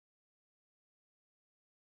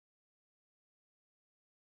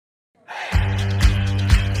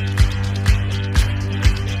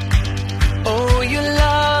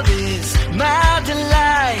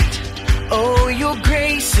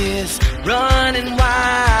running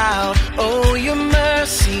wild. Oh, your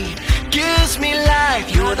mercy gives me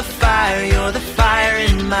life. You're the fire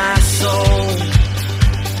in my soul.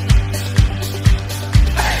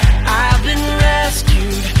 I've been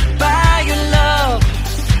rescued by your love.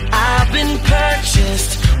 I've been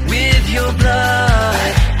purchased with your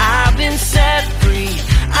blood. I've been set free.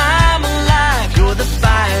 I'm alive. You're the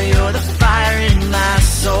fire in my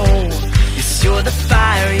soul. Yes, you're the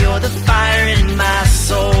fire in my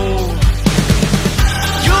soul.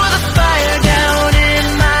 You're the fire down in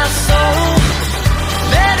my soul.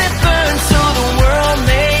 Let it burn so the world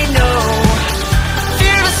may know.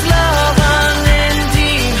 Fearless love,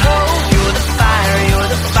 unending hope. You're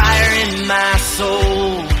the fire in my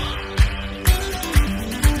soul.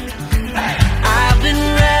 I've been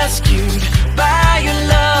rescued by your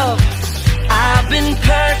love. I've been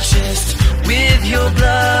purchased with your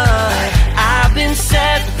blood.